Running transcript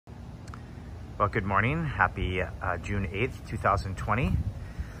Well, good morning. Happy June 8th, 2020.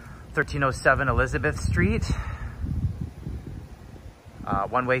 1307 Elizabeth Street.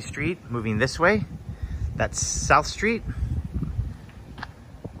 One-way street, moving this way. That's South Street.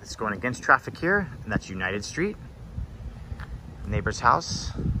 It's going against traffic here, and that's United Street. Neighbor's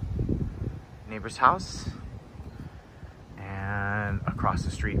house. Neighbor's house. And across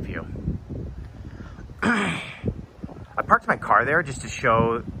the street view. I parked my car there just to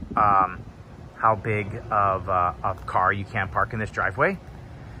show how big of a car you can park in this driveway.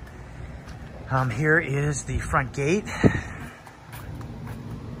 Here is the front gate.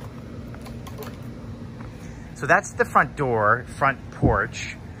 So that's the front door, front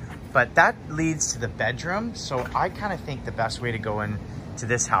porch, but that leads to the bedroom. So I kind of think the best way to go into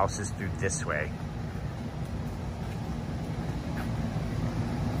this house is through this way.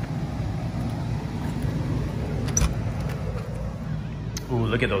 Ooh,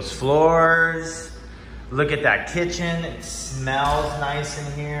 look at those floors. Look at that kitchen. It smells nice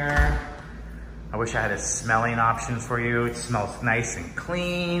in here. I wish I had a smelling option for you. It smells nice and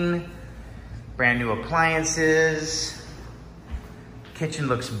clean. Brand new appliances. Kitchen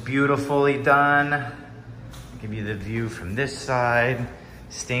looks beautifully done. I'll give you the view from this side.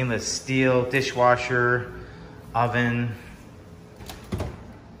 Stainless steel dishwasher, oven.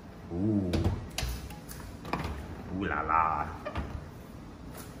 Ooh. Ooh la la.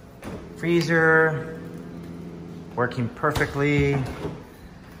 Freezer, working perfectly.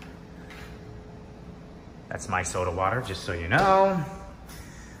 That's my soda water, just so you know.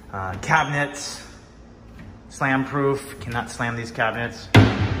 Cabinets, slam proof. Cannot slam these cabinets.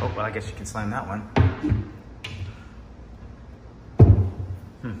 Oh, well, I guess you can slam that one.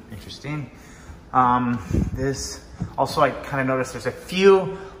 Interesting. This, also I kind of noticed there's a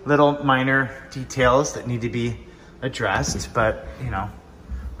few little minor details that need to be addressed, but you know,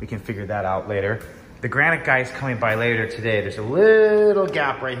 we can figure that out later. The granite guy is coming by later today. There's a little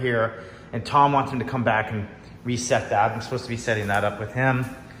gap right here, and Tom wants him to come back and reset that. I'm supposed to be setting that up with him.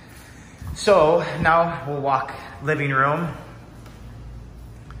 So now we'll walk living room.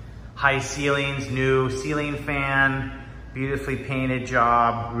 High ceilings, new ceiling fan, beautifully painted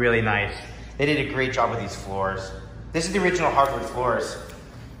job, really nice. They did a great job with these floors. This is the original hardwood floors.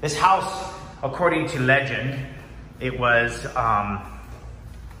 This house, according to legend, it was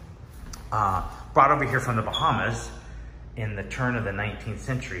brought over here from the Bahamas in the turn of the 19th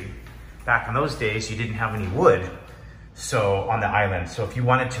century. Back in those days, you didn't have any wood on the island. So if you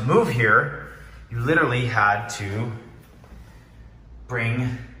wanted to move here, you literally had to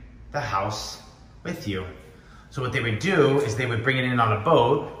bring the house with you. So what they would do is they would bring it in on a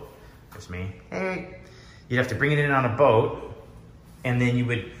boat. There's me. Hey. You'd have to bring it in on a boat, and then you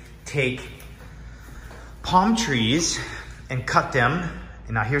would take palm trees and cut them.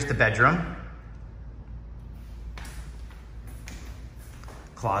 And now here's the bedroom.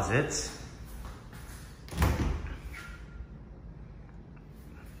 Closets.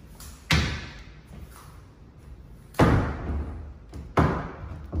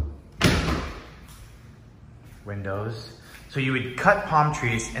 Windows. So you would cut palm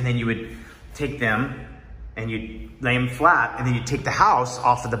trees, and then you would take them and you'd lay them flat, and then you'd take the house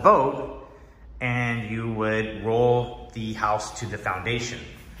off of the boat and you would roll the house to the foundation.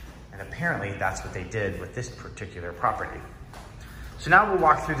 And apparently that's what they did with this particular property. So now we'll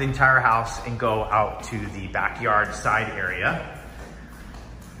walk through the entire house and go out to the backyard side area.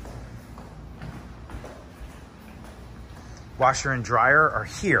 Washer and dryer are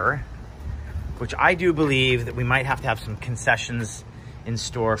here, which I do believe that we might have to have some concessions in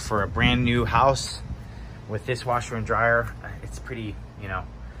store for a brand new house with this washer and dryer. It's pretty, you know,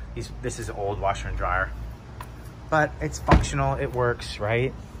 this is an old washer and dryer, but it's functional, it works,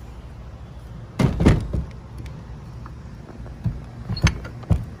 right?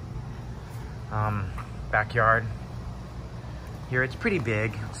 Backyard. Here it's pretty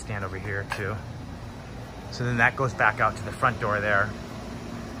big. I'll stand over here too. So then that goes back out to the front door there.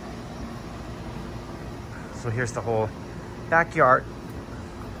 So here's the whole backyard.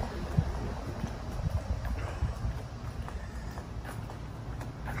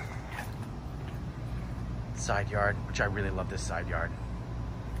 Side yard, which I really love this side yard.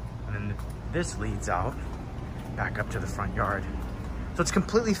 And then this leads out back up to the front yard. So it's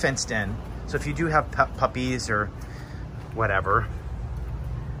completely fenced in. So if you do have puppies or whatever,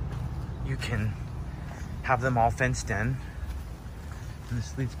 you can have them all fenced in. And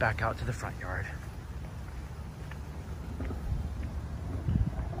this leads back out to the front yard.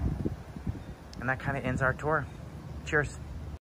 And that kind of ends our tour. Cheers.